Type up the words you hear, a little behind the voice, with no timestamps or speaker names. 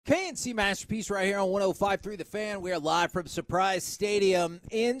KNC Masterpiece right here on 105.3 The Fan. We are live from Surprise Stadium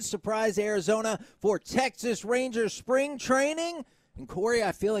in Surprise, Arizona for Texas Rangers spring training. And, Corey,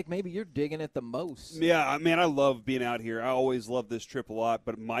 I feel like maybe you're digging it the most. Yeah, man, I love being out here. I always love this trip a lot,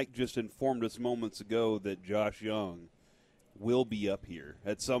 but Mike just informed us moments ago that Josh Young will be up here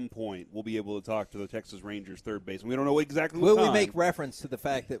at some point. We'll be able to talk to the Texas Rangers third baseman. We don't know exactly what Will time. we make reference to the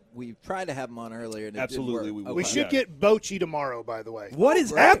fact that we tried to have him on earlier? And Absolutely, it we didn't will. work? We should get Bochy tomorrow, by the way. What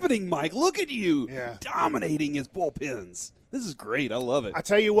is Right. happening, Mike? Look at you Yeah. dominating his bullpens. This is great. I love it. I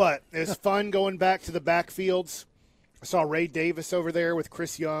tell you what, it was fun going back to the backfields. I saw Ray Davis over there with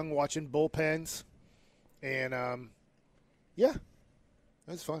Chris Young watching bullpens. And, yeah, it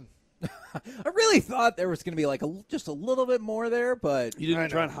was fun. I really thought there was going to be like just a little bit more there, but You I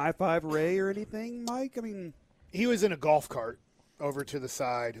didn't try know. and high-five Ray or anything, Mike? I mean, He was in a golf cart over to the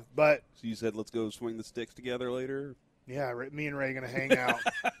side. But, so you said let's go swing the sticks together later? yeah, me and Ray are going to hang out.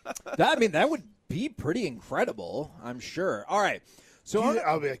 that would be pretty incredible, I'm sure. All right. So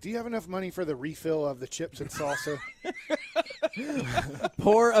I'll be like, do you have enough money for the refill of the chips and salsa?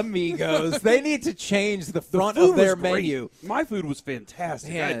 poor amigos. They need to change the front Food of their was great. menu. My food was fantastic.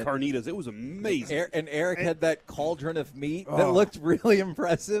 I Man. had carnitas. It was amazing. And Eric had that cauldron of meat that looked really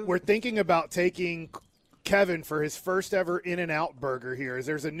impressive. We're thinking about taking Kevin for his first ever In-N-Out burger here.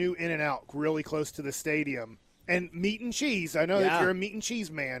 There's a new In-N-Out really close to the stadium. And meat and cheese. I know Yeah. that you're a meat and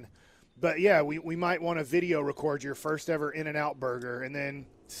cheese man. But, yeah, we might want to video record your first ever In-N-Out burger and then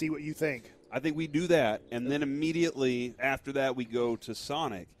see what you think. I think we do that, and then immediately after that we go to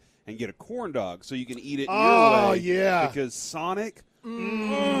Sonic and get a corn dog so you can eat it your Oh, way. yeah. Because Sonic,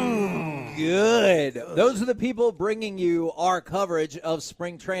 Good. Those are the people bringing you our coverage of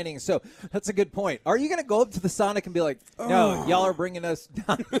spring training. So that's a good point. Are you going to go up to the Sonic and be like, no, y'all are bringing us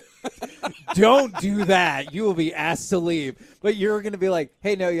down? Don't do that. You will be asked to leave. But you're going to be like,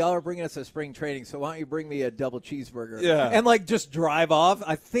 hey, no, y'all are bringing us a spring training, so why don't you bring me a double cheeseburger? Yeah. And, just drive off.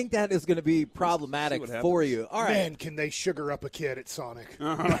 I think that is going to be problematic what for happens. you. All right. Man, can they sugar up a kid at Sonic?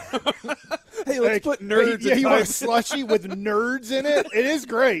 hey, let's put nerds Yeah, in you want a time. slushy with nerds in it? It is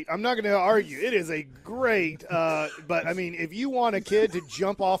great. I'm not going to argue. It is a great, but, I mean, if you want a kid to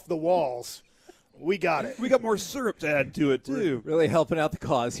jump off the walls, we got it. We got more syrup to add to it, too. Really helping out the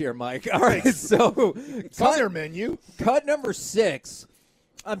cause here, Mike. All right, so It's on their menu. cut number 6.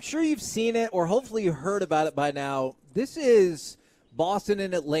 I'm sure you've seen it, or hopefully you heard about it by now. This is Boston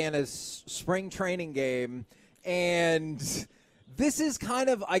and Atlanta's spring training game, and this is kind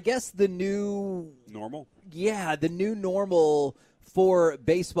of, I guess, the new normal for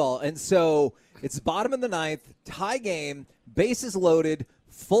baseball. And so it's bottom of the ninth, tie game, bases loaded,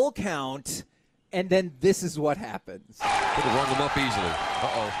 full count, and then this is what happens. Could have rung him up easily.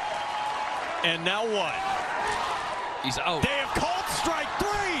 Uh-oh. And now what? He's out. They have called strike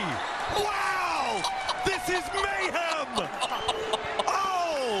 3. Wow! This is mayhem!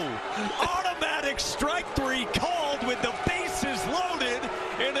 Oh! Automatic strike 3 called with the bases loaded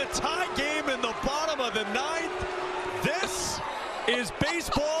in a tie game in the bottom of the ninth. This is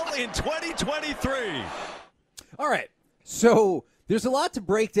baseball in 2023. All right. So there's a lot to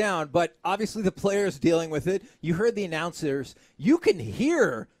break down, but obviously the players dealing with it. You heard the announcers. You can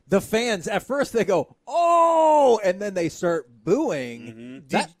hear the fans. At first they go, oh, and then they start booing.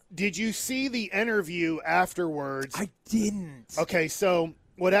 Did you see the interview afterwards? I didn't. Okay, so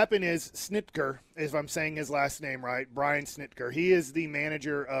what happened is Snitker, if I'm saying his last name right, Brian Snitker, he is the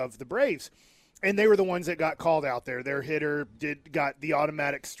manager of the Braves. And they were the ones that got called out there. Their hitter got the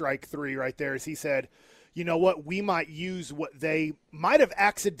automatic strike 3 right there, as he said, you know what, we might use what they might have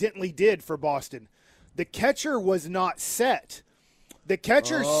accidentally did for Boston. The catcher was not set. The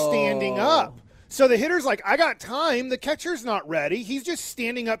catcher's standing up. So the hitter's like, I got time. The catcher's not ready. He's just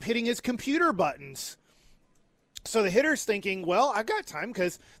standing up hitting his computer buttons. So the hitter's thinking, well, I got time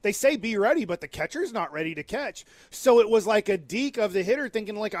because they say be ready, but the catcher's not ready to catch. So it was like a deke of the hitter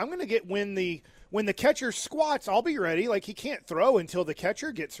thinking, like, I'm going to get when the catcher squats, I'll be ready. Like, he can't throw until the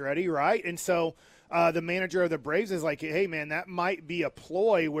catcher gets ready, right? And so the manager of the Braves is like, hey, man, that might be a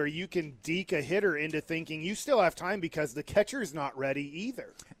ploy where you can deke a hitter into thinking you still have time because the catcher's not ready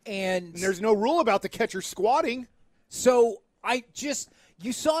either. And And there's no rule about the catcher squatting. so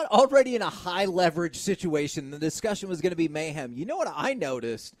you saw it already in a high leverage situation. The discussion was going to be mayhem. You know what I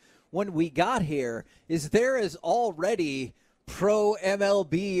noticed when we got here is there is already pro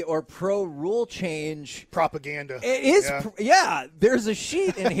MLB or pro rule change Propaganda. It is, Yeah. there's a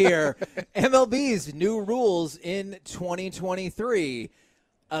sheet in here. MLB's new rules in 2023.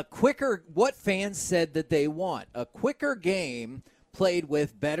 What fans said that they want. A quicker game played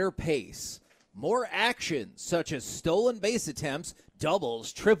with better pace. More action, such as stolen base attempts,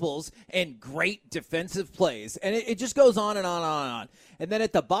 doubles, triples, and great defensive plays. And it just goes on and on and on and on. And then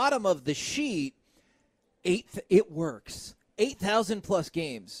at the bottom of the sheet, it works. 8,000 plus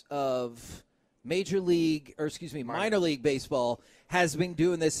games of minor league baseball has been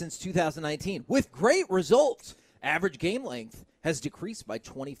doing this since 2019 with great results. Average game length has decreased by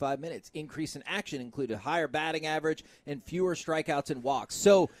 25 minutes. Increase in action included higher batting average and fewer strikeouts and walks.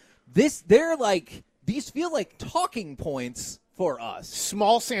 So these feel like talking points for us.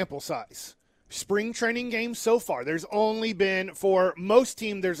 Small sample size. Spring training games so far, there's only been, for most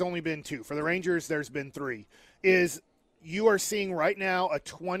teams, there's only been 2. For the Rangers, there's been 3. You are seeing right now a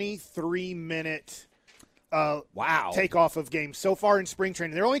 23-minute takeoff of games so far in spring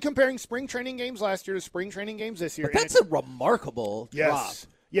training. They're only comparing spring training games last year to spring training games this year. But that's a remarkable drop.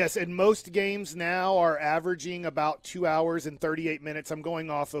 Yes, and most games now are averaging about 2 hours and 38 minutes. I'm going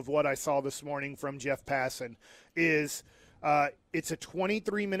off of what I saw this morning from Jeff Passan. It's a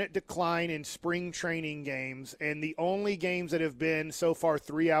 23-minute decline in spring training games, and the only games that have been so far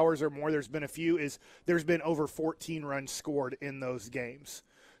 3 hours or more, there's been a few, there's been over 14 runs scored in those games.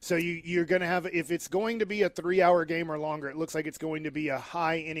 So you're going to have, if it's going to be a 3-hour game or longer, it looks like it's going to be a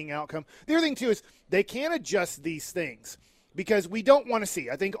high inning outcome. The other thing, too, is they can't adjust these things. Because we don't want to see.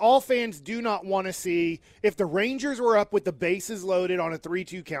 I think all fans do not want to see, if the Rangers were up with the bases loaded on a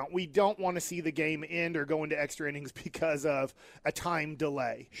 3-2 count, we don't want to see the game end or go into extra innings because of a time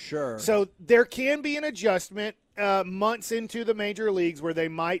delay. Sure. So there can be an adjustment months into the major leagues where they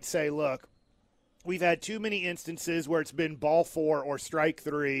might say, look, we've had too many instances where it's been ball 4 or strike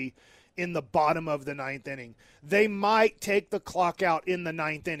 3 in the bottom of the 9th inning. They might take the clock out in the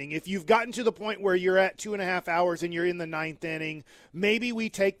 9th inning. If you've gotten to the point where you're at 2.5 hours and you're in the 9th inning, maybe we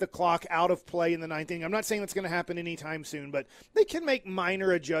take the clock out of play in the 9th inning. I'm not saying that's going to happen anytime soon, but they can make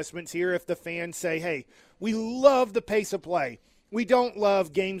minor adjustments here if the fans say, hey, we love the pace of play. We don't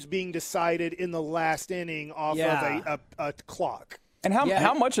love games being decided in the last inning off of a clock. And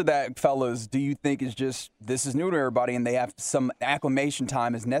how much of that, fellas, do you think is just this is new to everybody and they have some acclimation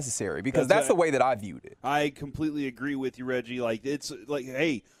time is necessary? Because that's the way that I viewed it. I completely agree with you, Reggie. Like, it's like,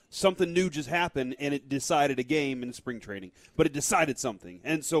 hey, something new just happened and it decided a game in spring training. But it decided something.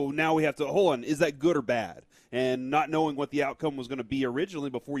 And so now we have to, hold on, is that good or bad? And not knowing what the outcome was going to be originally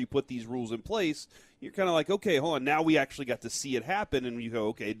before you put these rules in place, you're kind of like, okay, hold on, now we actually got to see it happen, and you go,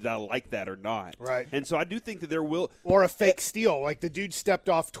 okay, did I like that or not? Right. And so I do think that there will – or a fake steal, like the dude stepped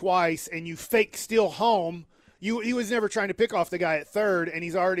off twice, and you fake steal home. He was never trying to pick off the guy at third, and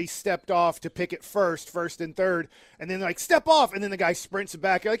he's already stepped off to pick it first and third, and then like step off, and then the guy sprints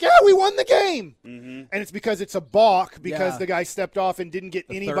back. You're like, yeah, we won the game, and it's because it's a balk because the guy stepped off and didn't get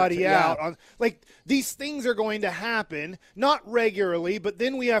anybody out. Like these things are going to happen, not regularly, but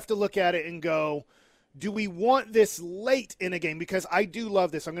then we have to look at it and go, do we want this late in a game? Because I do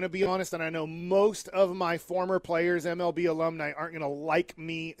love this. I'm going to be honest, and I know most of my former players, MLB alumni, aren't going to like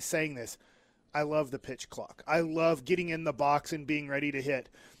me saying this. I love the pitch clock. I love getting in the box and being ready to hit.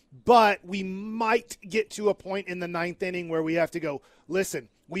 But we might get to a point in the 9th inning where we have to go, listen,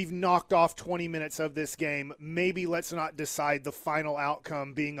 we've knocked off 20 minutes of this game. Maybe let's not decide the final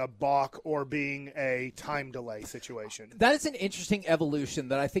outcome being a balk or being a time delay situation. That is an interesting evolution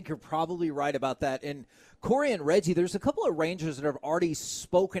that I think you're probably right about that. And Corey and Reggie, there's a couple of Rangers that have already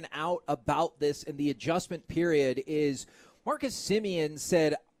spoken out about this, and the adjustment period is Marcus Semien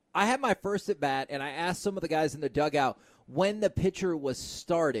said, I had my first at bat, and I asked some of the guys in the dugout when the pitcher was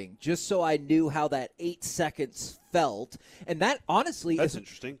starting, just so I knew how that 8 seconds felt. And that honestly That's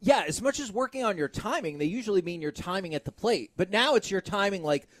interesting. Yeah, as much as working on your timing, they usually mean your timing at the plate. But now it's your timing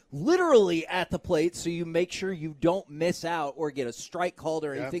like literally at the plate, so you make sure you don't miss out or get a strike called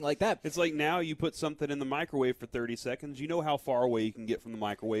or anything like that. It's like now you put something in the microwave for 30 seconds. You know how far away you can get from the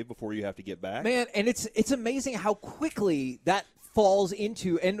microwave before you have to get back. Man, and it's amazing how quickly that falls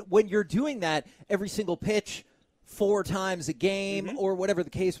into, and when you're doing that every single pitch 4 times a game or whatever the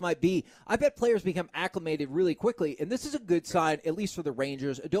case might be, I bet players become acclimated really quickly, and this is a good sign, at least for the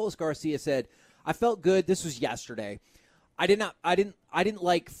Rangers. Adolis Garcia said, I felt good. This was yesterday. I didn't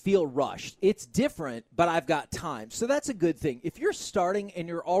like feel rushed. It's different, but I've got time. So that's a good thing. If you're starting and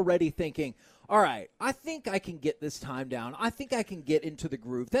you're already thinking, all right, I think I can get this time down. I think I can get into the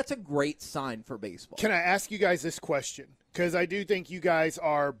groove. That's a great sign for baseball. Can I ask you guys this question? Because I do think you guys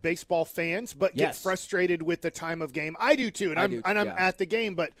are baseball fans, but get frustrated with the time of game. I do too, and I'm at the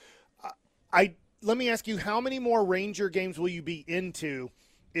game. But let me ask you, how many more Ranger games will you be into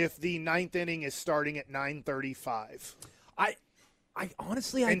if the 9th inning is starting at 9:35? I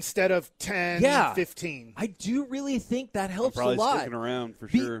honestly, instead of 10, 15. I do really think that helps a lot. Probably sticking around for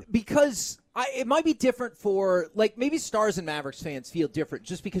sure. Because It might be different for, like, maybe Stars and Mavericks fans feel different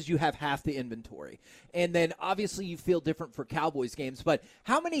just because you have half the inventory. And then, obviously, you feel different for Cowboys games. But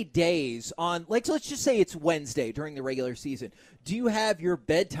how many days on, like, let's just say it's Wednesday during the regular season, do you have your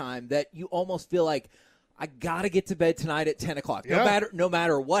bedtime that you almost feel like, I got to get to bed tonight at 10 o'clock, no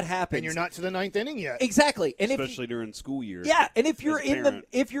matter what happens. And you're not to the ninth inning yet. Exactly. And especially during school year. Yeah, and if you're in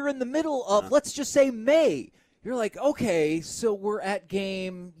the middle of, let's just say May, you're like, okay, so we're at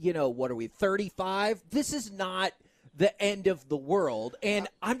game, what are we, 35? This is not the end of the world, and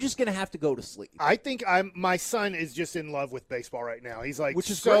I'm just going to have to go to sleep. I think my son is just in love with baseball right now. He's like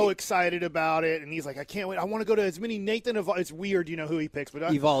great. Excited about it, and he's like, I can't wait. I want to go to as many Nathan Eovaldi. It's weird, who he picks, but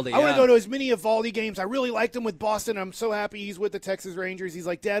Eovaldi, I want to go to as many Eovaldi games. I really liked him with Boston. I'm so happy he's with the Texas Rangers. He's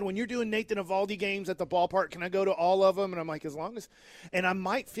like, Dad, when you're doing Nathan Eovaldi games at the ballpark, can I go to all of them? And I'm like, as long as – and I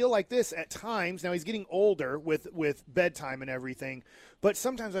might feel like this at times. Now, he's getting older with bedtime and everything, but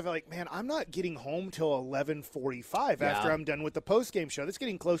sometimes I feel like, man, I'm not getting home till 11:45 after I'm done with the post-game show. That's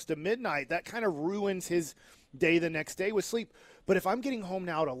getting close to midnight. That kind of ruins his day the next day with sleep. But if I'm getting home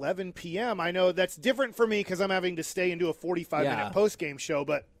now at 11 p.m., I know that's different for me because I'm having to stay and do a 45-minute post-game show.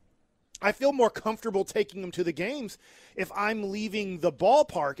 But I feel more comfortable taking them to the games if I'm leaving the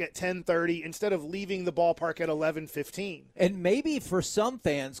ballpark at 10:30 instead of leaving the ballpark at 11:15. And maybe for some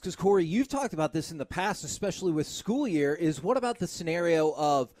fans, because, Corey, you've talked about this in the past, especially with school year, is what about the scenario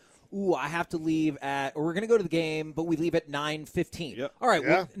of, I have to leave or we're going to go to the game, but we leave at 9:15. Yep. All right,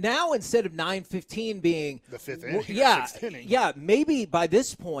 well, now instead of 9:15 being the fifth inning, sixth inning. Yeah, maybe by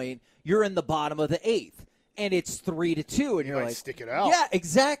this point you're in the bottom of the eighth. And it's 3-2, and you're like, stick it out. Yeah,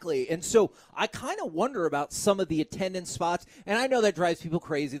 exactly. And so I kind of wonder about some of the attendance spots, and I know that drives people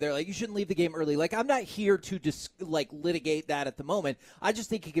crazy. They're like, you shouldn't leave the game early. Like, I'm not here to litigate that at the moment. I just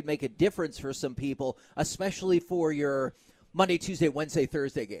think it could make a difference for some people, especially for your Monday, Tuesday, Wednesday,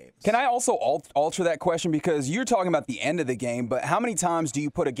 Thursday games. Can I also alter that question? Because you're talking about the end of the game, but how many times do you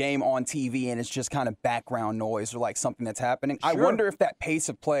put a game on TV and it's just kind of background noise or like something that's happening? Sure. I wonder if that pace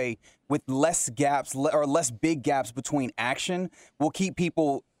of play with less gaps or less big gaps between action will keep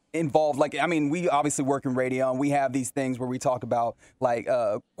people involved. Like, I mean, we obviously work in radio and we have these things where we talk about like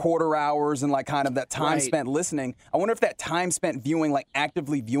quarter hours and like kind of that time spent listening. I wonder if that time spent viewing, like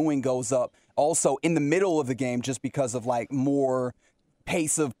actively viewing, goes up also in the middle of the game just because of like more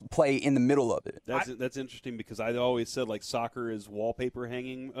pace of play in the middle of it. That's interesting because I always said like soccer is wallpaper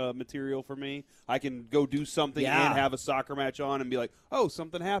hanging material for me. I can go do something and have a soccer match on and be like, oh,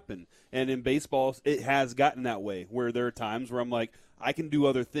 something happened. And in baseball, it has gotten that way where there are times where I'm like, I can do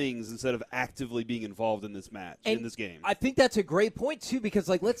other things instead of actively being involved in this match, in this game. I think that's a great point, too, because,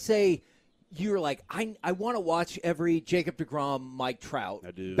 like, let's say you're like, I want to watch every Jacob deGrom, Mike Trout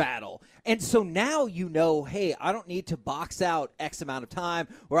battle. And so now hey, I don't need to box out X amount of time,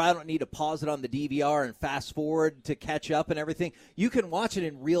 or I don't need to pause it on the DVR and fast forward to catch up and everything. You can watch it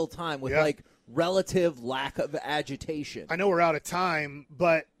in real time with, like, relative lack of agitation. I know we're out of time,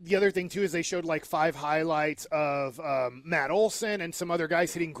 but the other thing, too, is they showed like 5 highlights of Matt Olson and some other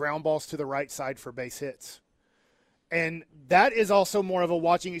guys hitting ground balls to the right side for base hits. And that is also more of a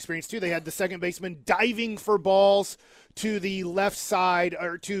watching experience, too. They had the second baseman diving for balls to the left side,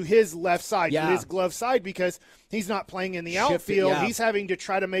 or to his left side, to his glove side, because he's not playing in the outfield. He's having to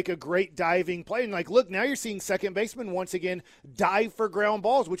try to make a great diving play. And, like, look, now you're seeing second baseman once again dive for ground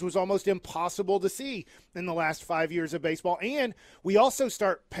balls, which was almost impossible to see in the last 5 years of baseball. And we also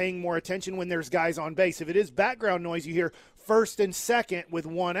start paying more attention when there's guys on base. If it is background noise, you hear first and second with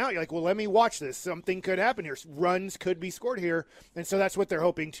one out. You're like, well, let me watch this. Something could happen here. Runs could be scored here. And so that's what they're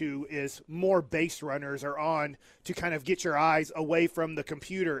hoping to, is more base runners are on to kind of get your eyes away from the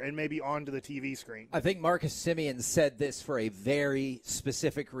computer and maybe onto the TV screen. I think Marcus Semien said this for a very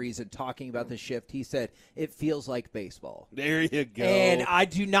specific reason, talking about the shift. He said, it feels like baseball. There you go. And I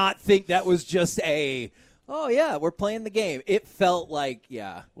do not think that was just oh, yeah, we're playing the game. It felt like,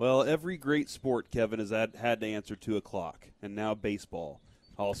 Well, every great sport, Kevin, has had to answer 2 o'clock, and now baseball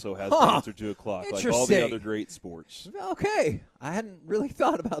also has to answer 2 o'clock, like all the other great sports. Okay. I hadn't really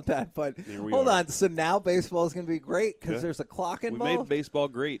thought about that, but hold on. So now baseball is going to be great because there's a clock involved? We made baseball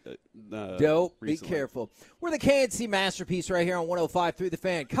great. Dope. Recently. Be careful. We're the KNC Masterpiece right here on 105.3 The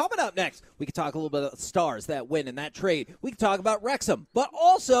Fan. Coming up next, we can talk a little bit about the Stars, that win and that trade. We can talk about Wrexham. But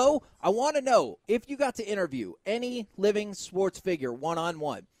also, I want to know, if you got to interview any living sports figure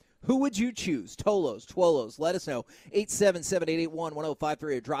one-on-one, who would you choose? Tolos, Twolos, let us know. 877-881-1053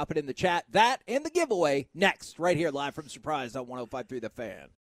 or drop it in the chat. That and the giveaway next, right here, live from Surprise on 105.3 The Fan.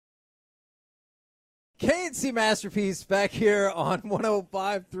 KNC Masterpiece back here on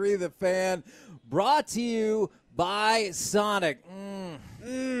 105.3 The Fan, brought to you by Sonic.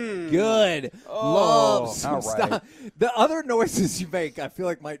 Good. Love some All right. stuff. The other noises you make, I feel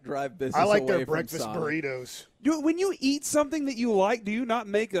like might drive business I like away their from breakfast Sonic. burritos. When you eat something that you like, do you not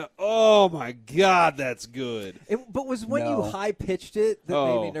make a, oh my God, that's good? But was when No. you high pitched it that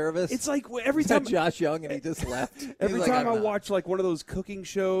made me nervous. It's like every Is that time Josh Young and he just left. Every He's like, time I "I'm not." watch like one of those cooking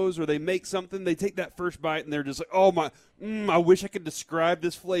shows or they make something, they take that first bite and they're just like, "Oh my, I wish I could describe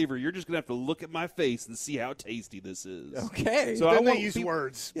this flavor." You're just gonna have to look at my face and see how tasty this is. Okay. So I Then they want use people-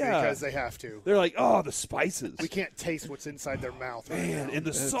 words Yeah. because they have to. They're like, "Oh, the spices, We can't taste what's inside their mouth. Right man, now. and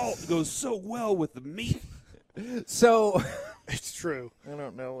the salt goes so well with the meat." So It's true. I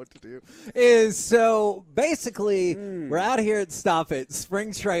don't know what to do. so basically we're out here at Stop It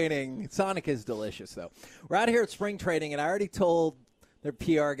spring training. Sonic is delicious though. We're out here at spring training, and I already told their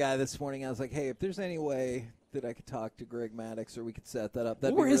PR guy this morning. I was like, hey, if there's any way that I could talk to Greg Maddux or we could set that up,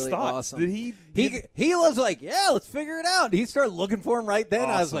 that'd What were be his really thoughts? awesome. Did he? He was like, yeah, let's figure it out. He started looking for him right then.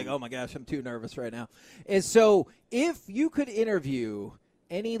 I was Awesome. like, oh my gosh, I'm too nervous right now. And so if you could interview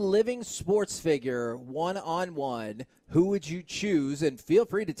any living sports figure one-on-one, who would you choose? And feel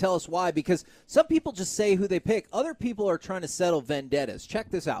free to tell us why, because some people just say who they pick. Other people are trying to settle vendettas. Check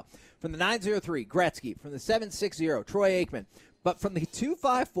this out. From the 903, Gretzky. From the 760, Troy Aikman. But from the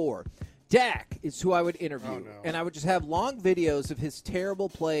 254, Dak is who I would interview. Oh, no. And I would just have long videos of his terrible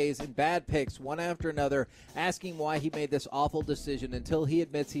plays and bad picks, one after another, asking why he made this awful decision until he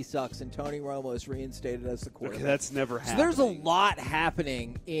admits he sucks and Tony Romo is reinstated as the quarterback. Okay, that's never So happened. there's a lot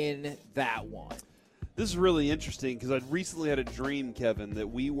happening in that one. This is really interesting because I recently had a dream, Kevin, that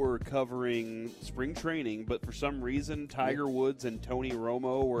we were covering spring training, but for some reason Tiger Woods and Tony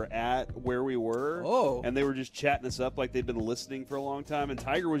Romo were at where we were. Oh. And they were just chatting us up like they'd been listening for a long time. And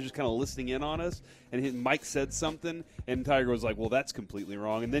Tiger was just kind of listening in on us. And Mike said something, and Tiger was like, well, that's completely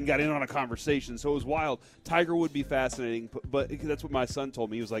wrong, and then got in on a conversation. So it was wild. Tiger would be fascinating, but that's what my son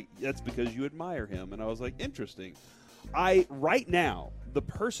told me. He was like, that's because you admire him. And I was like, interesting. Right now, the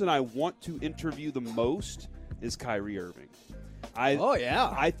person I want to interview the most is Kyrie Irving. Oh,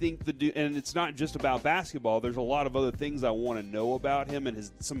 yeah. I think the dude, and it's not just about basketball. There's a lot of other things I want to know about him and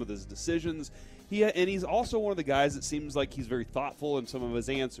some of his decisions. And he's also one of the guys that seems like he's very thoughtful in some of his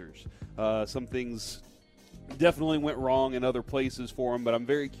answers. Some things definitely went wrong in other places for him, but I'm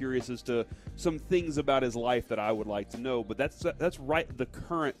very curious as to some things about his life that I would like to know. But that's right, the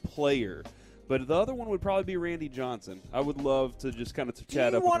current player. But the other one would probably be Randy Johnson. I would love to just kind of Do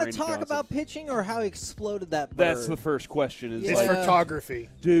chat you up want with to Randy talk Johnson. about pitching or how he exploded that bird? That's the first question. Is It's like, photography.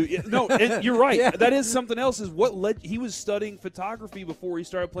 dude, no, and you're right. Yeah. That is something else. Is what led he was studying photography before he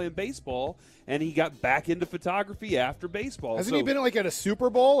started playing baseball, and he got back into photography after baseball. Hasn't So- he been like at a Super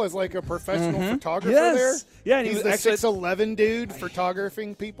Bowl as like a professional photographer Yes. there? Yeah, and he he's was the actually- 6'11" dude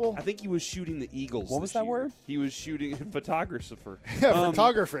photographing people. I think he was shooting the Eagles. What was this that year. word? He was shooting photographer. Yeah,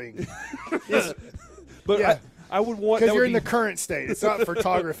 photographing. But Yeah. I would want Because that you're would in be- the current state. It's not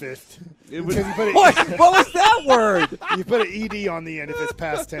photographist. it would- Because you put it, What? What was that word? you put an ed on the end if it's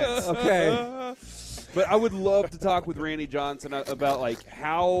past tense. Okay. But I would love to talk with Randy Johnson about like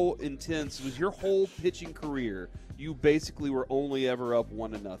how intense was your whole pitching career. You basically were only ever up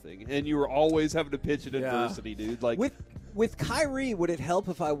 1-0, and you were always having to pitch in Yeah. adversity, dude. Like With Kyrie, would it help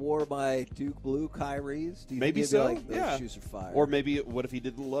if I wore my Duke Blue Kyries? Do you maybe think he'd be so, like, those yeah. shoes are fire. Or maybe what if he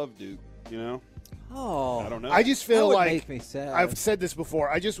didn't love Duke? You know, oh, I don't know. I just that feel would like make me sad. I've said this before.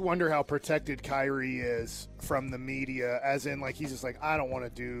 I just wonder how protected Kyrie is from the media, as in like he's just like I don't want to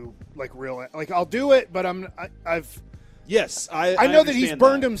do like real like I'll do it, but I've Yes, I know that he's understand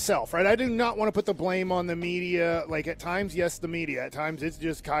burned that. himself, right? I do not want to put the blame on the media. Like at times, yes, the media. At times, it's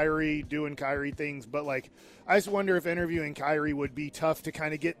just Kyrie doing Kyrie things. But like, I just wonder if interviewing Kyrie would be tough to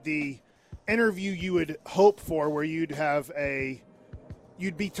kind of get the interview you would hope for, where you'd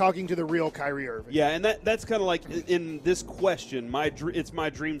be talking to the real Kyrie Irving. Yeah, and that's kind of like in this question. It's my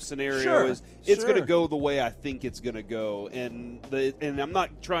dream scenario Sure, is it's going to sure. go the way I think it's going to go, and I'm not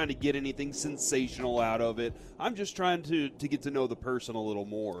trying to get anything sensational out of it. I'm just trying to get to know the person a little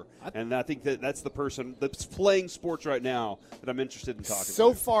more, and I think that's the person that's playing sports right now that I'm interested in talking.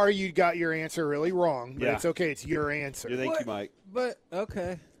 So to. far, you got your answer really wrong, but Yeah. it's okay. It's your answer, Yeah, thank you, Mike. But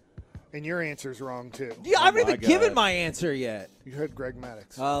okay. and your answer's wrong too. Yeah, I haven't my even given God. my answer yet. You heard Greg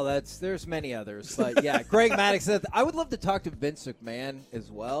Maddux. Oh, there's many others, but yeah, Greg Maddux said I would love to talk to Vince McMahon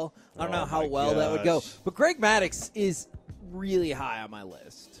as well. I don't know how my well that would go, gosh. but Greg Maddux is really high on my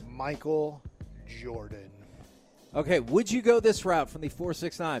list. Michael Jordan. Okay, would you go this route from the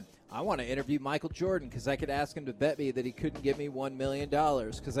 469? I want to interview Michael Jordan because I could ask him to bet me that he couldn't give me $1 million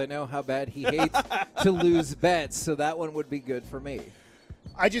because I know how bad he hates to lose bets. So that one would be good for me.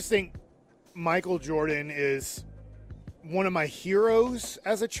 I just think Michael Jordan is one of my heroes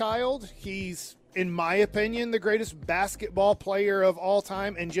as a child. He's, in my opinion, the greatest basketball player of all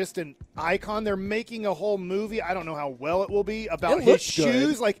time and just an icon. They're making a whole movie. I don't know how well it will be about It his looks good.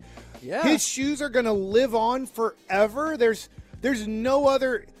 shoes. Like, Yeah. his shoes are going to live on forever. There's no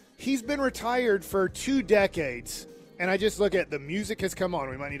other. He's been retired for 2 decades. And I just look at the music has come on.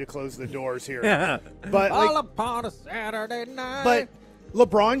 We might need to close the doors here. But All like, upon a Saturday night. but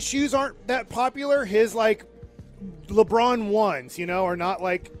LeBron's shoes aren't that popular. His like LeBron ones, are not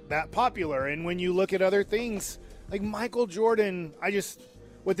like that popular. And when you look at other things, like Michael Jordan, I just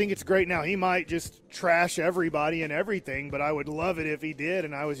would think it's great now. He might just trash everybody and everything, but I would love it if he did,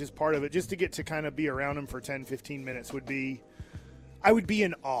 and I was just part of it. Just to get to kind of be around him for 10, 15 minutes I would be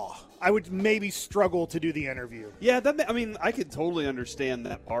in awe. I would maybe struggle to do the interview. Yeah, I could totally understand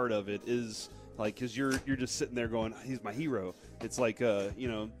that part of it is like because you're just sitting there going, he's my hero. It's like trying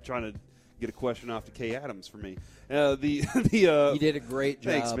to get a question off to Kay Adams for me. you did a great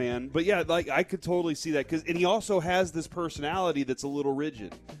job. Thanks, man. But yeah, like I could totally see that and he also has this personality that's a little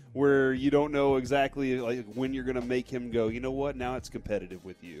rigid, where you don't know exactly like when you're going to make him go. You know what? Now it's competitive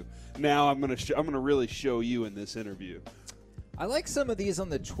with you. Now I'm gonna really show you in this interview. I like some of these on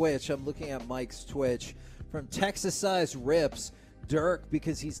the Twitch. I'm looking at Mike's Twitch. From Texas Size Rips, Dirk,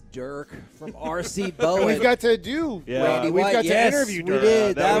 because he's Dirk. From RC Bowen. And we've got to do Yeah. we've White, got yes, to interview we Dirk. did.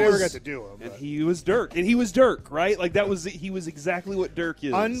 We That never was- got to do him. And but- he was Dirk, right? Like he was exactly what Dirk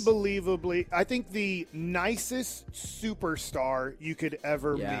is. Unbelievably, I think the nicest superstar you could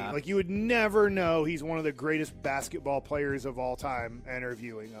ever Yeah. meet. Like, you would never know he's one of the greatest basketball players of all time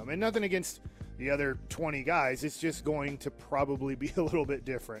interviewing him. And nothing against the other 20 guys. It's just going to probably be a little bit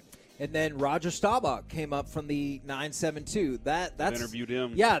different. And then Roger Staubach came up from the 972. That's interviewed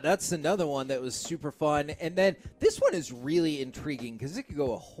him. Yeah, that's another one that was super fun. And then this one is really intriguing because it could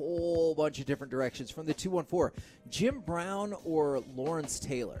go a whole bunch of different directions. From the 214, Jim Brown or Lawrence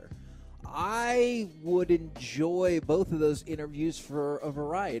Taylor. I would enjoy both of those interviews for a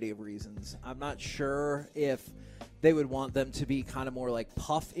variety of reasons. I'm not sure if they would want them to be kind of more like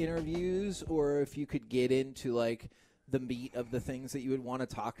puff interviews, or if you could get into like the meat of the things that you would want to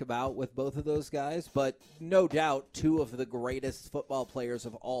talk about with both of those guys. But no doubt, 2 of the greatest football players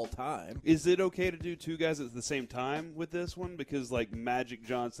of all time. Is it okay to do 2 guys at the same time with this one? Because like Magic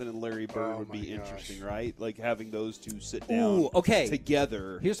Johnson and Larry Bird would be interesting, right? Like having those 2 sit down okay.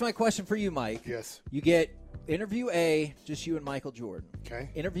 together. Here's my question for you, Mike. Yes. You get interview A, just you and Michael Jordan. Okay.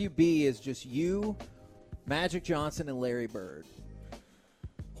 Interview B is just you, Magic Johnson, and Larry Bird.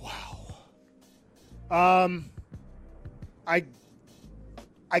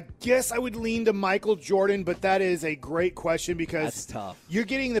 I guess I would lean to Michael Jordan, but that is a great question because That's tough. You're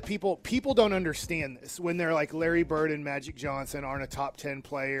getting the people don't understand this when they're like Larry Bird and Magic Johnson aren't a top 10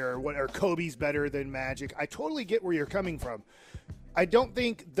 player or Kobe's better than Magic. I totally get where you're coming from. I don't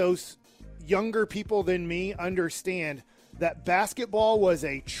think those younger people than me understand that basketball was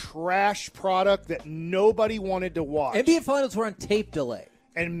a trash product that nobody wanted to watch. NBA Finals were on tape delay.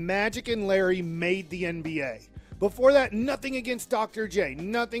 And Magic and Larry made the NBA. Before that, nothing against Dr. J,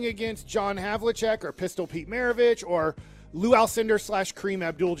 nothing against John Havlicek or Pistol Pete Maravich or Lou Alcindor / Kareem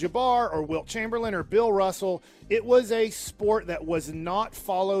Abdul-Jabbar or Wilt Chamberlain or Bill Russell. It was a sport that was not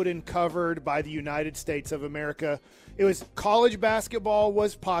followed and covered by the United States of America. It was college basketball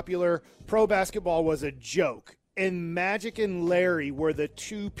was popular, pro basketball was a joke. And Magic and Larry were the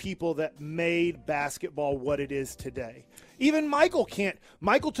 2 people that made basketball what it is today. Even Michael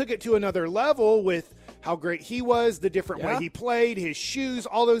took it to another level with how great he was, the different way he played, his shoes,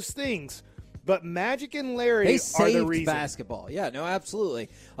 all those things. But Magic and Larry They are the saved reason. basketball. Yeah, no, absolutely.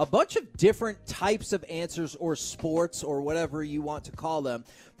 A bunch of different types of answers or sports or whatever you want to call them.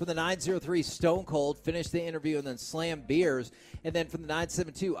 From the 903, Stone Cold finished the interview and then slammed beers. And then from the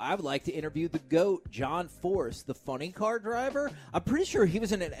 972, I would like to interview the GOAT, John Force, the funny car driver. I'm pretty sure he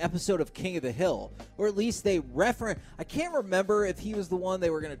was in an episode of King of the Hill, or at least they reference. I can't remember if he was the one they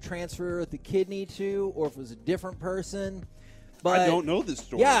were going to transfer the kidney to or if it was a different person. But I don't know this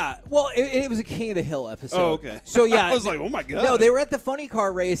story. Yeah, well, it was a King of the Hill episode. Oh, okay. So, yeah. I was like, oh, my God. No, they were at the funny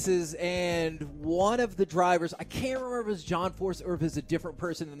car races, and one of the drivers, I can't remember if it was John Force or if it was a different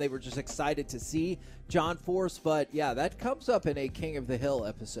person, and they were just excited to see John Force. But, yeah, that comes up in a King of the Hill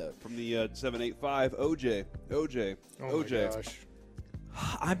episode. From the 785, OJ. Oh my gosh.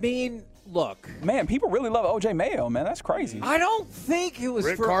 I mean, look. Man, people really love O.J. Mayo, man. That's crazy. I don't think it was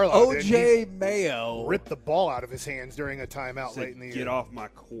Rick for Carlisle, O.J. Mayo. Ripped the ball out of his hands during a timeout late in the year. Get off my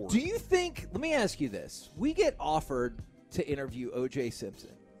court. Do you think, let me ask you this. We get offered to interview O.J.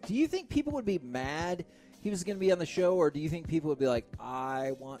 Simpson. Do you think people would be mad he was going to be on the show, or do you think people would be like,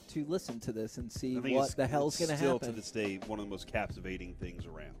 I want to listen to this and see what the hell's going to happen? Still to this day, one of the most captivating things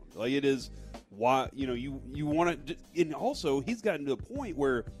around. Like it is, why you want to, and also he's gotten to a point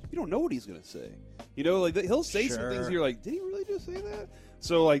where you don't know what he's going to say. Like he'll say some things and you're like, did he really just say that?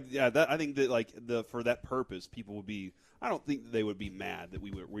 So I think that for that purpose, people would be. I don't think that they would be mad that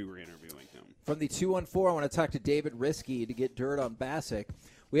we were interviewing him. From the 214, I want to talk to David Risky to get dirt on Bassick.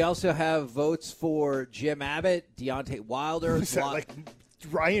 We also have votes for Jim Abbott, Deontay Wilder. Is that like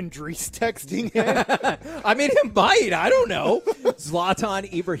Ryan Dries texting him? I mean, it might. I don't know.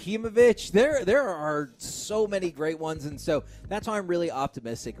 Zlatan Ibrahimovic. There are so many great ones, and so that's why I'm really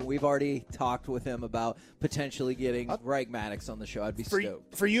optimistic. And we've already talked with him about potentially getting Greg Maddux on the show. I'd be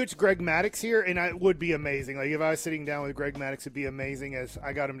stoked. For you, it's Greg Maddux here, and it would be amazing. Like if I was sitting down with Greg Maddux, it'd be amazing. As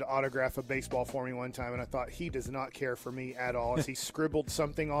I got him to autograph a baseball for me one time, and I thought he does not care for me at all. As he scribbled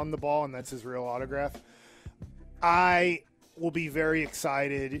something on the ball, and that's his real autograph. I will be very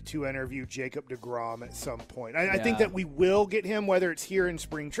excited to interview Jacob deGrom at some point. I think that we will get him, whether it's here in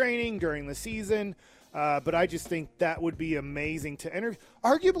spring training, during the season. But I just think that would be amazing to interview.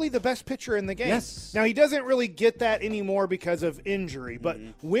 Arguably the best pitcher in the game. Yes. Now, he doesn't really get that anymore because of injury. But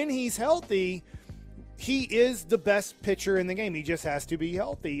when he's healthy, he is the best pitcher in the game. He just has to be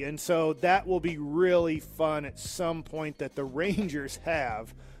healthy. And so that will be really fun at some point that the Rangers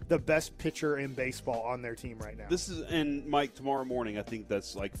have the best pitcher in baseball on their team right now. And Mike, tomorrow morning, I think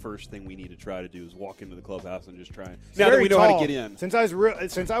that's first thing we need to try to do is walk into the clubhouse and just try. Now that we know how to get in. Since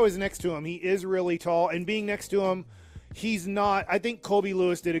I was next to him, he is really tall, and being next to him, he's not. I think Colby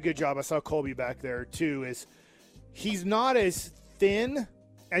Lewis did a good job. I saw Colby back there too. He's not as thin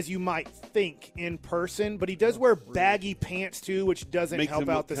as you might think in person, but he does wear baggy pants too, which doesn't help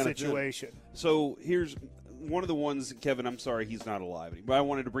out the situation. So here's one of the ones, Kevin. I'm sorry he's not alive, but I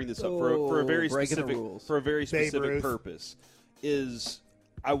wanted to bring this up for a very specific purpose. Is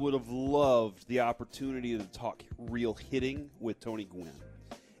I would have loved the opportunity to talk real hitting with Tony Gwynn.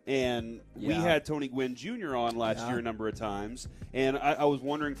 And we had Tony Gwynn Jr. on last year a number of times, and I was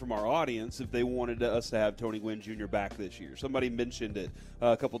wondering from our audience if they wanted us to have Tony Gwynn Jr. back this year. Somebody mentioned it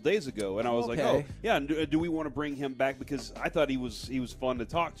a couple days ago, and I was like, oh, yeah, and do we want to bring him back? Because I thought he was fun to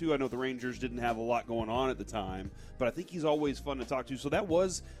talk to. I know the Rangers didn't have a lot going on at the time, but I think he's always fun to talk to. So that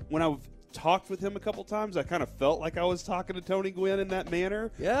was when I've talked with him a couple times. I kind of felt like I was talking to Tony Gwynn in that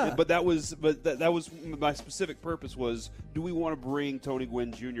manner. Yeah. But that was my specific purpose was, do we want to bring Tony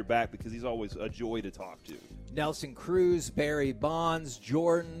Gwynn Jr. back because he's always a joy to talk to. Nelson Cruz, Barry Bonds,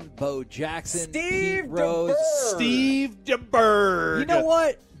 Jordan, Bo Jackson, Steve Pete Rose, Steve DeBerg. You know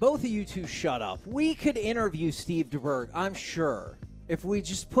what? Both of you two shut up. We could interview Steve DeBerg, I'm sure, if we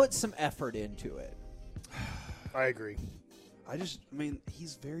just put some effort into it. I agree.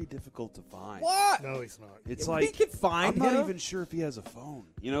 He's very difficult to find. What? No, he's not. It's we could find I'm him. not even sure if he has a phone.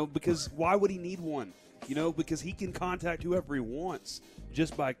 Because why would he need one? Because he can contact whoever he wants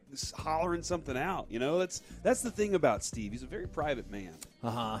just by hollering something out. That's the thing about Steve. He's a very private man.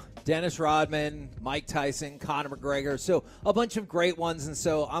 Dennis Rodman, Mike Tyson, Conor McGregor. So a bunch of great ones, and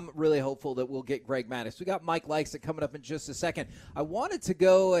so I'm really hopeful that we'll get Greg Maddux. We got Mike Likes It coming up in just a second. I wanted to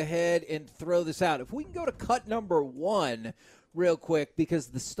go ahead and throw this out. If we can go to cut number 1 real quick, because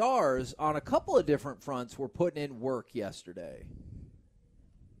the Stars on a couple of different fronts were putting in work yesterday.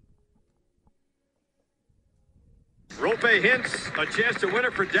 Rope hints a chance to win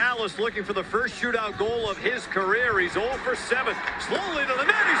it for Dallas, looking for the first shootout goal of his career. He's 0 for 7. Slowly to the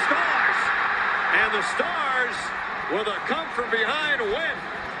net, he scores! And the Stars, with a come from behind win,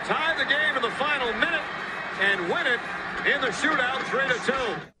 tie the game in the final minute and win it in the shootout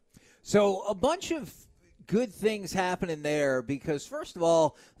 3-2. So a bunch of good things happening there because, first of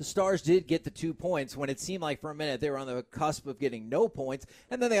all, the Stars did get the 2 points when it seemed like for a minute they were on the cusp of getting no points,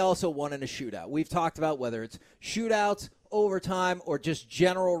 and then they also won in a shootout. We've talked about whether it's shootouts, overtime, or just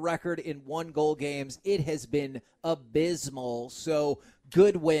general record in one-goal games. It has been abysmal, so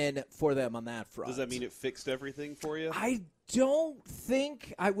good win for them on that front. Does that mean it fixed everything for you? I don't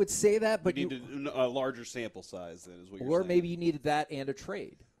think I would say that, but you needed a larger sample size, then, is what you're saying. Or maybe you needed that and a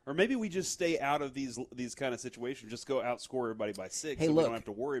trade. Or maybe we just stay out of these kind of situations, just go outscore everybody by 6, hey, so look, we don't have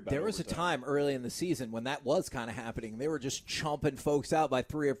to worry about it. There was a time early in the season when that was kind of happening. They were just chomping folks out by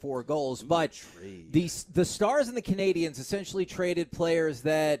 3 or 4 goals. But the Stars and the Canadiens essentially traded players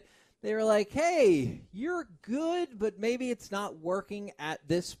that they were like, hey, you're good, but maybe it's not working at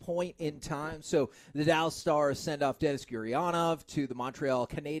this point in time. So the Dallas Stars send off Denis Gurianov to the Montreal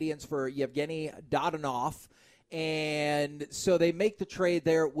Canadiens for Yevgeny Dadonov. And so they make the trade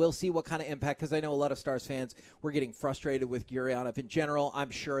there. We'll see what kind of impact, because I know a lot of Stars fans were getting frustrated with Gurianov in general.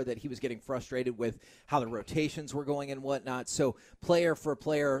 I'm sure that he was getting frustrated with how the rotations were going and whatnot. So player for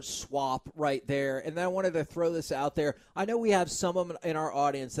player swap right there. And then I wanted to throw this out there. I know we have some of them in our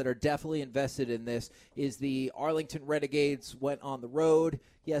audience that are definitely invested in this. Is the Arlington Renegades went on the road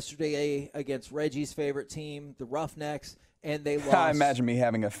yesterday against Reggie's favorite team, the Roughnecks. And they lost. I imagine me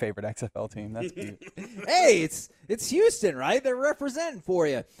having a favorite XFL team. That's cute. Hey, it's Houston, right? They're representing for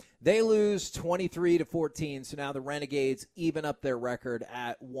you. They lose 23-14, so now the Renegades even up their record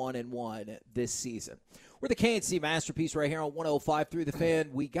at 1-1 this season. We're the KNC Masterpiece right here on 105 through the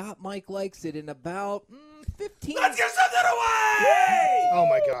Fan. We got Mike Likes It in about 15. Let's give something away! Oh,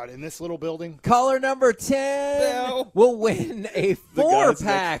 my God. In this little building? Caller number 10 will win a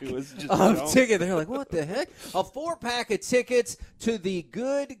 4-pack of tickets. They're like, what the heck? A 4-pack of tickets to the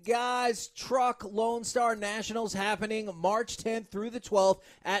Good Guys Truck Lone Star Nationals happening March 10th through the 12th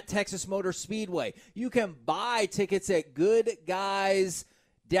at Texas Motor Speedway. You can buy tickets at Good Guys.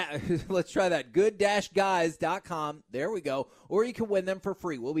 Let's try that. good-guys.com. There we go. Or you can win them for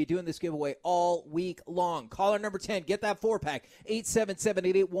free. We'll be doing this giveaway all week long. Caller number 10, get that 4-pack.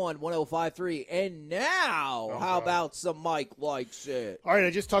 877-881-1053. And now, how about some Mike Likes It? All right,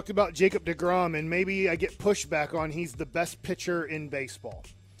 I just talked about Jacob deGrom, and maybe I get pushback on he's the best pitcher in baseball.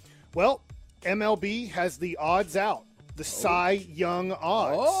 Well, MLB has the odds out. The Cy Young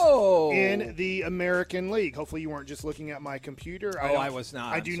odds in the American League. Hopefully you weren't just looking at my computer. I was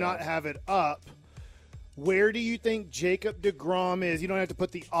not. I do not have it up. Where do you think Jacob deGrom is? You don't have to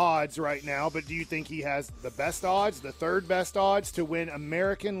put the odds right now, but do you think he has the best odds, the third best odds to win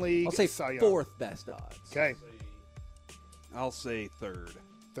American League? I'll say Cy Young? fourth best odds. Okay. I'll say third.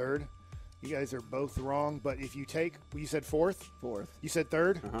 Third? You guys are both wrong, but if you take, you said fourth? Fourth. You said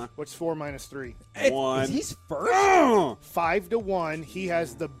third? What's 4 minus 3? 1. He's first? 5-1. He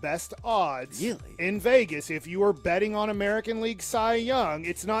has the best odds Really? in Vegas. If you were betting on American League Cy Young,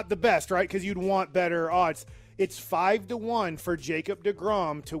 it's not the best, right? Because you'd want better odds. It's 5-1 for Jacob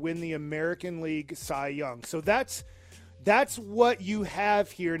deGrom to win the American League Cy Young. So that's what you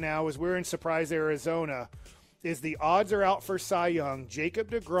have here now as we're in Surprise, Arizona. Is the odds are out for Cy Young.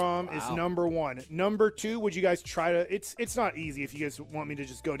 Jacob deGrom is number 1. Number 2, would you guys try to – it's not easy if you guys want me to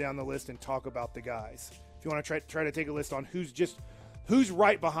just go down the list and talk about the guys. If you want to try to take a list on who's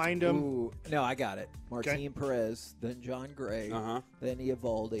right behind him. Ooh, no, I got it. Martin Perez, then John Gray, then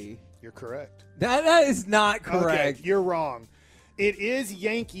Eovaldi. You're correct. That is not correct. Okay, you're wrong. It is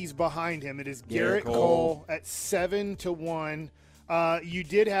Yankees behind him. It is Garrett Cole at 7-1. You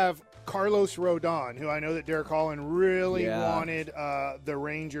did have – Carlos Rodon, who I know that Derek Holland really wanted the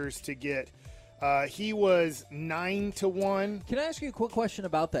Rangers to get. He was 9-1. Can I ask you a quick question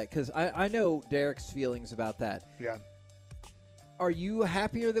about that? Because I know Derek's feelings about that. Yeah. Are you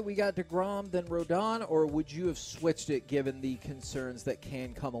happier that we got deGrom than Rodon, or would you have switched it given the concerns that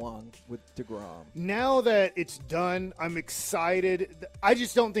can come along with deGrom? Now that it's done, I'm excited. I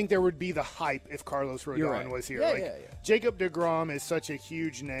just don't think there would be the hype if Carlos Rodon was here. Yeah. Jacob deGrom is such a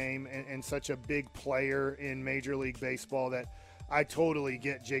huge name and such a big player in Major League Baseball that I totally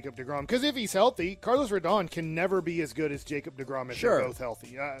get Jacob deGrom. Because if he's healthy, Carlos Rodon can never be as good as Jacob deGrom if they're both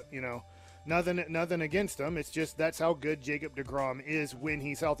healthy. Nothing against him. It's just that's how good Jacob deGrom is when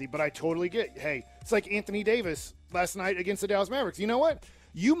he's healthy. But I totally get, hey, it's like Anthony Davis last night against the Dallas Mavericks. You know what?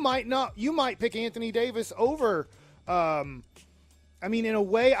 You might pick Anthony Davis over in a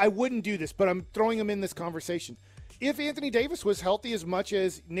way I wouldn't do this, but I'm throwing him in this conversation. If Anthony Davis was healthy as much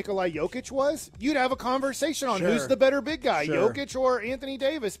as Nikola Jokic was, you'd have a conversation on who's the better big guy, Jokic or Anthony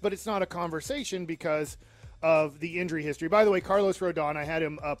Davis, but it's not a conversation because of the injury history. By the way, Carlos Rodon, I had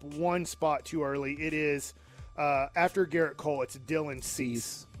him up one spot too early. It is after Garrett Cole, it's Dylan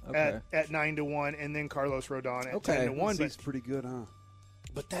Cease at 9-1, and then Carlos Rodon at 10-1. He's pretty good, huh?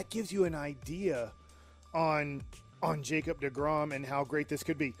 But that gives you an idea on Jacob deGrom and how great this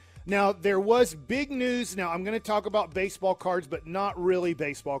could be. Now, there was big news. Now, I'm going to talk about baseball cards, but not really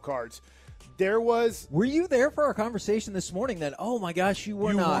baseball cards. Were you there for our conversation this morning then? Oh, my gosh, you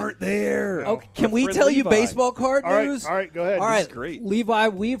were not. You weren't there. Okay, can we tell you baseball card news? All right, go ahead. All right, great. Levi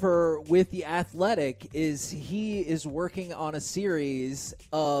Weaver with The Athletic is working on a series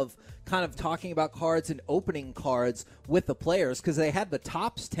of kind of talking about cards and opening cards with the players because they had the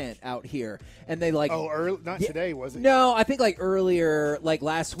Topps tent out here and they today, was it? No, I think earlier,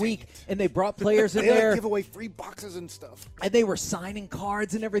 last week, and they brought players in there. They give away free boxes and stuff. And they were signing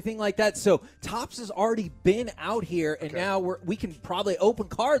cards and everything like that. So Topps has already been out here, and now we can probably open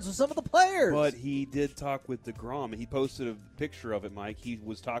cards with some of the players. But he did talk with DeGrom. He posted a picture of it, Mike. He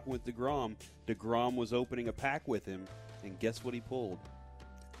was talking with DeGrom. DeGrom was opening a pack with him, and guess what he pulled?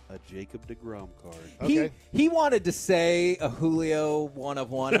 A Jacob DeGrom card. He wanted to say a Julio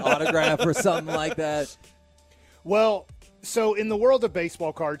 1-of-1 autograph or something like that. Well, so in the world of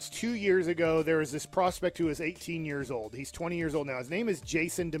baseball cards, 2 years ago, there was this prospect who was 18 years old. He's 20 years old now. His name is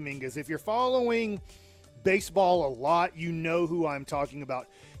Jason Dominguez. If you're following baseball a lot, you know who I'm talking about.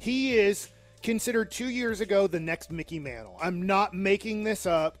 He is considered 2 years ago the next Mickey Mantle. I'm not making this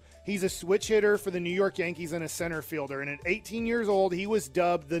up. He's a switch hitter for the New York Yankees and a center fielder. And at 18 years old, he was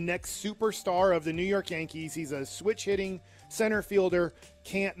dubbed the next superstar of the New York Yankees. He's a switch hitting center fielder,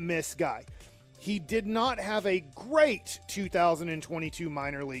 can't miss guy. He did not have a great 2022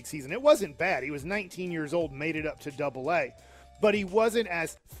 minor league season. It wasn't bad. He was 19 years old, made it up to Double-A. But he wasn't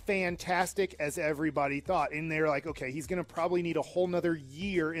as fantastic as everybody thought. And they're like, okay, he's going to probably need a whole nother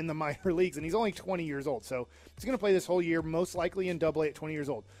year in the minor leagues. And he's only 20 years old. So he's going to play this whole year, most likely in Double-A at 20 years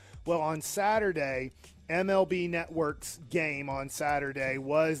old. Well, on Saturday, MLB Network's game on Saturday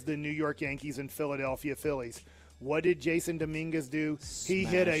was the New York Yankees and Philadelphia Phillies. What did Jason Dominguez do? He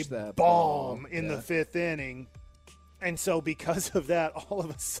hit a bomb in the fifth inning. And so because of that, all of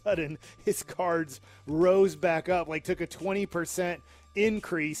a sudden, his cards rose back up, like took a 20%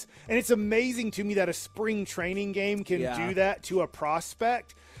 increase. And it's amazing to me that a spring training game can do that to a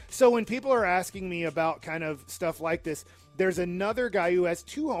prospect. So when people are asking me about kind of stuff like this, there's another guy who has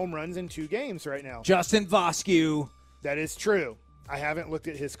 2 home runs in 2 games right now. Justin Vasquez. That is true. I haven't looked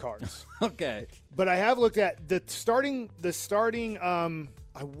at his cards. Okay. But I have looked at the starting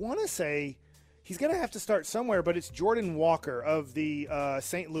I want to say he's going to have to start somewhere, but it's Jordan Walker of the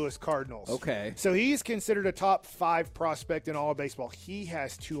St. Louis Cardinals. Okay. So he's considered a top 5 prospect in all of baseball. He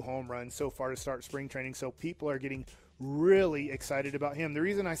has 2 home runs so far to start spring training, so people are getting really excited about him. The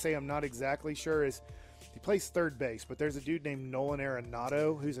reason I say I'm not exactly sure is he plays third base, but there's a dude named Nolan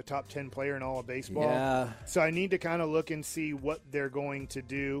Arenado who's a top 10 player in all of baseball. Yeah. So I need to kind of look and see what they're going to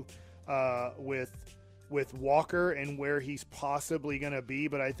do with Walker and where he's possibly going to be.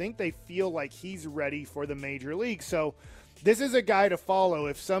 But I think they feel like he's ready for the major league. So this is a guy to follow.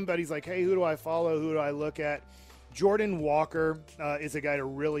 If somebody's like, hey, who do I follow? Who do I look at? Jordan Walker is a guy to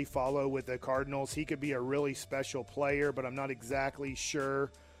really follow with the Cardinals. He could be a really special player, but I'm not exactly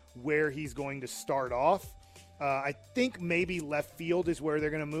sure where he's going to start off. I think maybe left field is where they're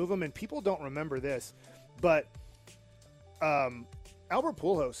going to move him, and people don't remember this, but Albert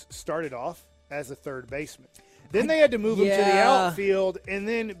Pujols started off as a third baseman. Then they had to move him to the outfield, and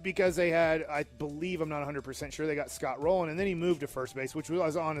then because they had, I believe, I'm not 100% sure, they got Scott Rowland, and then he moved to first base, which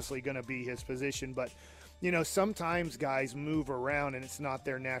was honestly going to be his position. But, you know, sometimes guys move around, and it's not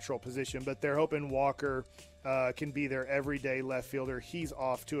their natural position, but they're hoping Walker can be their everyday left fielder. He's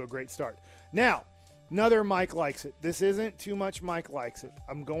off to a great start. Now, another Mike likes it. This isn't too much Mike likes it.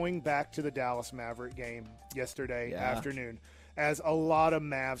 I'm going back to the Dallas Maverick game yesterday afternoon, as a lot of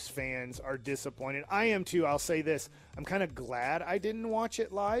Mavs fans are disappointed. I am too. I'll say this. I'm kind of glad I didn't watch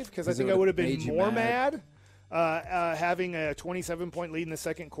it live because I think I would have been more mad having a 27-point lead in the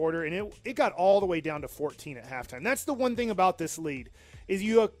second quarter, and it got all the way down to 14 at halftime. That's the one thing about this lead is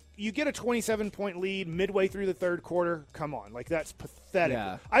you get a 27-point lead midway through the third quarter. Come on, like that's pathetic.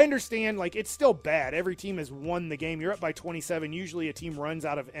 Yeah. I understand, like it's still bad. Every team has won the game. You're up by 27. Usually a team runs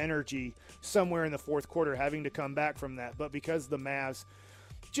out of energy somewhere in the fourth quarter having to come back from that. But because the Mavs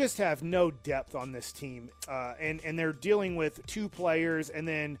just have no depth on this team, and they're dealing with 2 players, and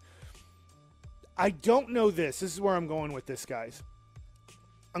then I don't know this. This is where I'm going with this, guys.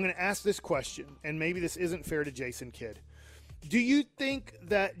 I'm going to ask this question, and maybe this isn't fair to Jason Kidd. Do you think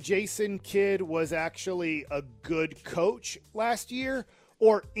that Jason Kidd was actually a good coach last year,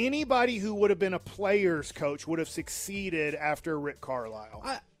 or anybody who would have been a player's coach would have succeeded after Rick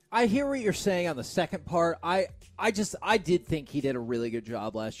Carlisle? I hear what you're saying on the second part. I did think he did a really good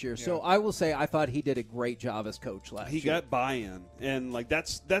job last year. So I will say I thought he did a great job as coach last year. He got buy-in, and like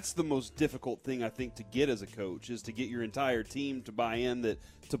that's the most difficult thing I think to get as a coach is to get your entire team to buy in,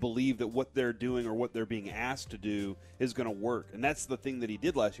 to believe that what they're doing or what they're being asked to do is going to work. And that's the thing that he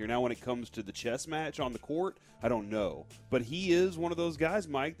did last year. Now when it comes to the chess match on the court, I don't know. But he is one of those guys,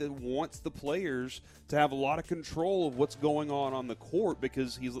 Mike, that wants the players to have a lot of control of what's going on the court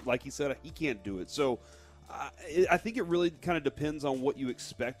because he's, like he said, he can't do it. So I think it really kind of depends on what you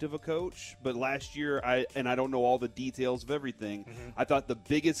expect of a coach. But last year, I don't know all the details of everything, I thought the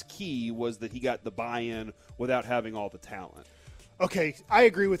biggest key was that he got the buy-in without having all the talent. Okay, I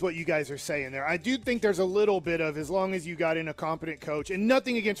agree with what you guys are saying there. I do think there's a little bit of, as long as you got in a competent coach, and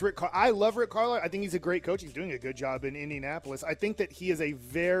nothing against Rick Carlisle. I love Rick Carlisle. I think he's a great coach. He's doing a good job in Indianapolis. I think that he is a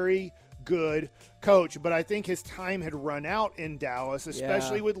very good coach, but I think his time had run out in Dallas,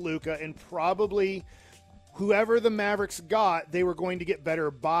 especially with Luka, and probably whoever the Mavericks got, they were going to get better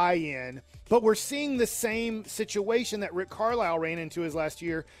buy-in. But we're seeing the same situation that Rick Carlisle ran into his last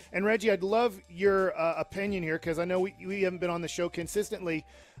year. And, Reggie, I'd love your opinion here, because I know we haven't been on the show consistently.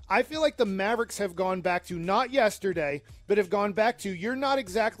 I feel like the Mavericks have gone back to, not yesterday, but have gone back to, you're not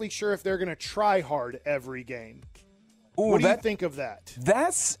exactly sure if they're going to try hard every game. Ooh, what do you think of that?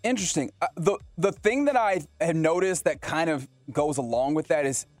 That's interesting. The thing that I have noticed that kind of goes along with that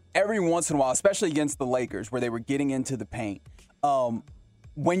is every once in a while, especially against the Lakers, where they were getting into the paint,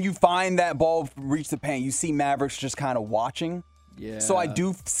 when you find that ball reach the paint, you see Mavericks just kind of watching. Yeah. So I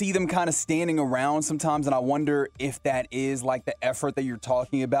do see them kind of standing around sometimes, and I wonder if that is like the effort that you're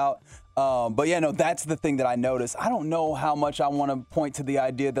talking about. But yeah, no, that's the thing that I noticed. I don't know how much I want to point to the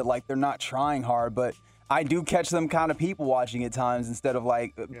idea that like they're not trying hard, but I do catch them kind of people watching at times instead of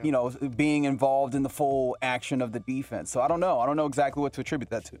like, you know, being involved in the full action of the defense. So I don't know. I don't know exactly what to attribute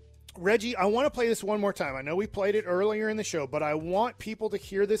that to. Reggie, I want to play this one more time. I know we played it earlier in the show, but I want people to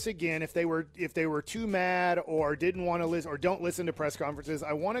hear this again if they were too mad or didn't want to listen or don't listen to press conferences.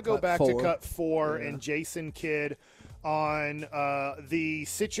 I want to go back to cut 4 and Jason Kidd on the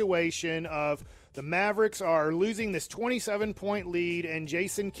situation of the Mavericks are losing this 27-point lead, and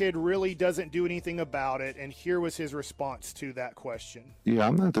Jason Kidd really doesn't do anything about it. And here was his response to that question. Yeah,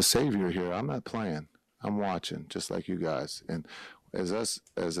 I'm not the savior here. I'm not playing. I'm watching, just like you guys. And as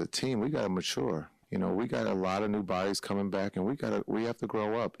a team, we got to mature. You know, we got a lot of new bodies coming back, and we have to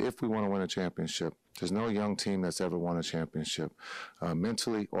grow up if we want to win a championship. There's no young team that's ever won a championship,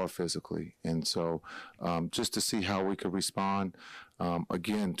 mentally or physically. And so just to see how we could respond,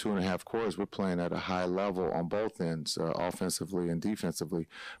 again, 2.5 quarters, we're playing at a high level on both ends, offensively and defensively.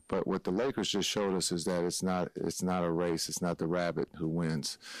 But what the Lakers just showed us is that it's not a race. It's not the rabbit who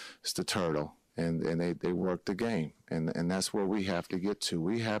wins. It's the turtle. And they work the game. And that's where we have to get to.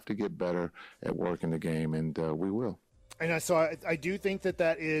 We have to get better at working the game, and we will. And so I do think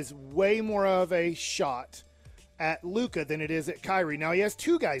that is way more of a shot at Luka than it is at Kyrie. Now, he has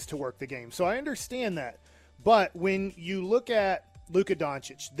 2 guys to work the game, so I understand that. But when you look at Luka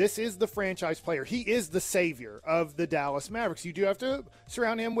Doncic, this is the franchise player. He is the savior of the Dallas Mavericks. You do have to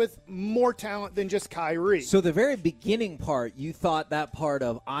surround him with more talent than just Kyrie. So the very beginning part, you thought that part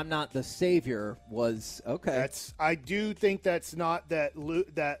of "I'm not the savior" was okay. I do think that's not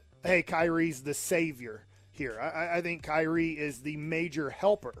that. Hey, Kyrie's the savior here. I think Kyrie is the major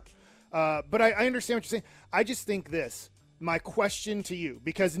helper. But I understand what you're saying. I just think this. My question to you,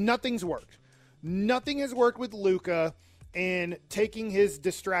 because nothing's worked. Nothing has worked with Luka and taking his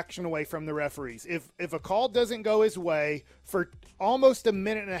distraction away from the referees. If a call doesn't go his way for almost a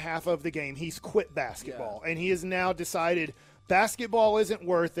minute and a half of the game, he's quit basketball. And he has now decided basketball isn't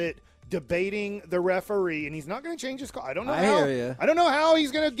worth it, debating the referee, and he's not going to change his call. I don't know I don't know how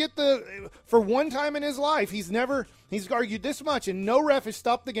he's going to get for one time in his life, he's argued this much, and no ref has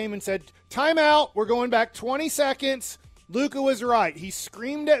stopped the game and said, timeout, we're going back 20 seconds. Luka was right. He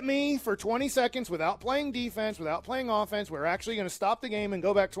screamed at me for 20 seconds without playing defense, without playing offense. We're actually going to stop the game and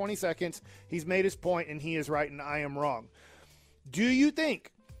go back 20 seconds. He's made his point, and he is right, and I am wrong. Do you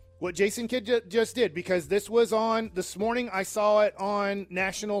think what Jason Kidd just did, because this was on this morning, I saw it on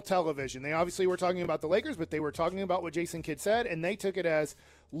national television. They obviously were talking about the Lakers, but they were talking about what Jason Kidd said, and they took it as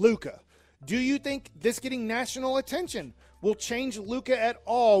Luka. Do you think this getting national attention will change Luka at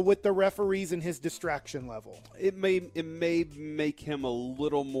all with the referees and his distraction level? It may make him a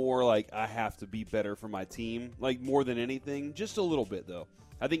little more like, I have to be better for my team, like more than anything. Just a little bit, though.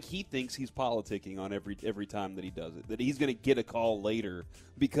 I think he thinks he's politicking on every time that he does it, that he's going to get a call later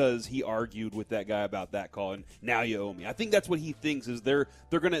because he argued with that guy about that call, and now you owe me. I think that's what he thinks is they're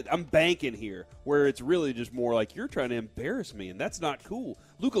going to – I'm banking here, where it's really just more like you're trying to embarrass me, and that's not cool.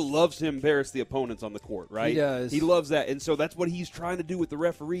 Luka loves to embarrass the opponents on the court, right? He does. He loves that, and so that's what he's trying to do with the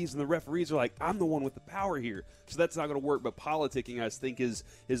referees, and the referees are like, I'm the one with the power here, so that's not going to work. But politicking, I think, is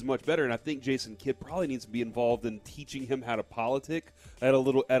much better, and I think Jason Kidd probably needs to be involved in teaching him how to politic at a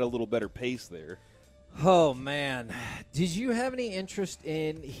little better pace there. Oh man, did you have any interest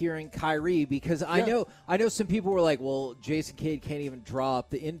in hearing Kyrie? Because I know some people were like, well, Jason Kidd can't even draw up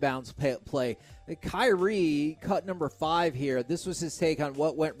the inbounds play. Kyrie cut number 5 here. This was his take on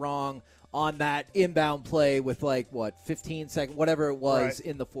what went wrong on that inbound play with 15 seconds, whatever it was,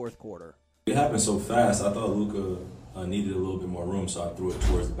 in the fourth quarter. It happened so fast. I thought Luka needed a little bit more room, so I threw it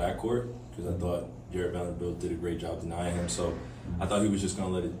towards the backcourt because I thought Jared Vanderbilt did a great job denying him. So I thought he was just going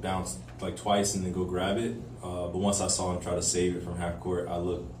to let it bounce like twice and then go grab it. But once I saw him try to save it from half court, I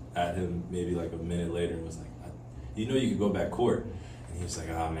looked at him maybe like a minute later and was like, you know you could go back court. And he was like,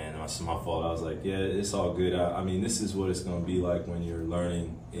 oh man, it's my fault. I was like, yeah, it's all good. I mean, this is what it's going to be like when you're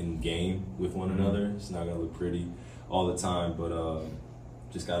learning in game with one another. It's not going to look pretty all the time, but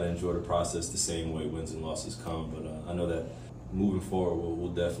just got to enjoy the process the same way wins and losses come. But I know that moving forward,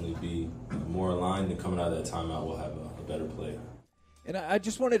 we'll definitely be more aligned, and coming out of that timeout, we'll have a better play. And I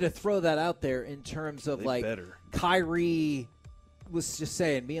just wanted to throw that out there in terms of Kyrie was just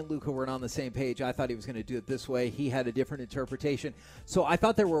saying, me and Luka weren't on the same page. I thought he was going to do it this way. He had a different interpretation. So I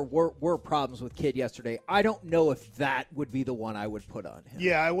thought there were problems with Kidd yesterday. I don't know if that would be the one I would put on him.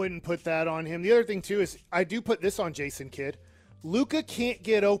 Yeah, I wouldn't put that on him. The other thing, too, is I do put this on Jason Kidd. Luka can't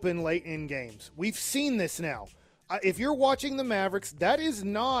get open late in games. We've seen this now. If you're watching the Mavericks,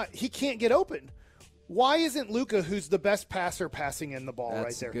 he can't get open. Why isn't Luka, who's the best passer, passing in the ball right there?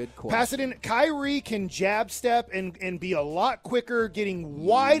 That's a good question. Pass it in. Kyrie can jab step and be a lot quicker, getting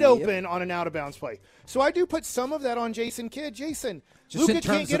wide open on an out-of-bounds play. So I do put some of that on Jason Kidd. Jason, just Luka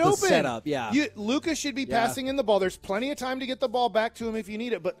can't get open. Setup, yeah. Luka should be passing in the ball. There's plenty of time to get the ball back to him if you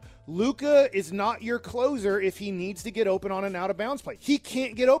need it, but Luka is not your closer if he needs to get open on an out-of-bounds play. He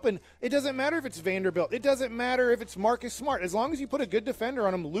can't get open. It doesn't matter if it's Vanderbilt. It doesn't matter if it's Marcus Smart. As long as you put a good defender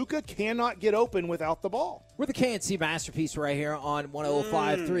on him, Luka cannot get open without the ball. We're the KNC Masterpiece right here on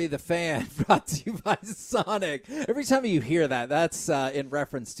 105.3 The Fan, brought to you by Sonic. Every time you hear that, that's in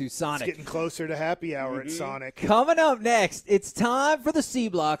reference to Sonic. It's getting closer to happy hour at Sonic. Coming up next, it's time for the C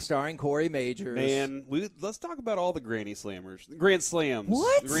Block starring Corey Majors. Man, let's talk about all the Grand Slams.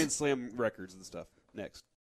 What? The Grand Slam records and stuff. Next.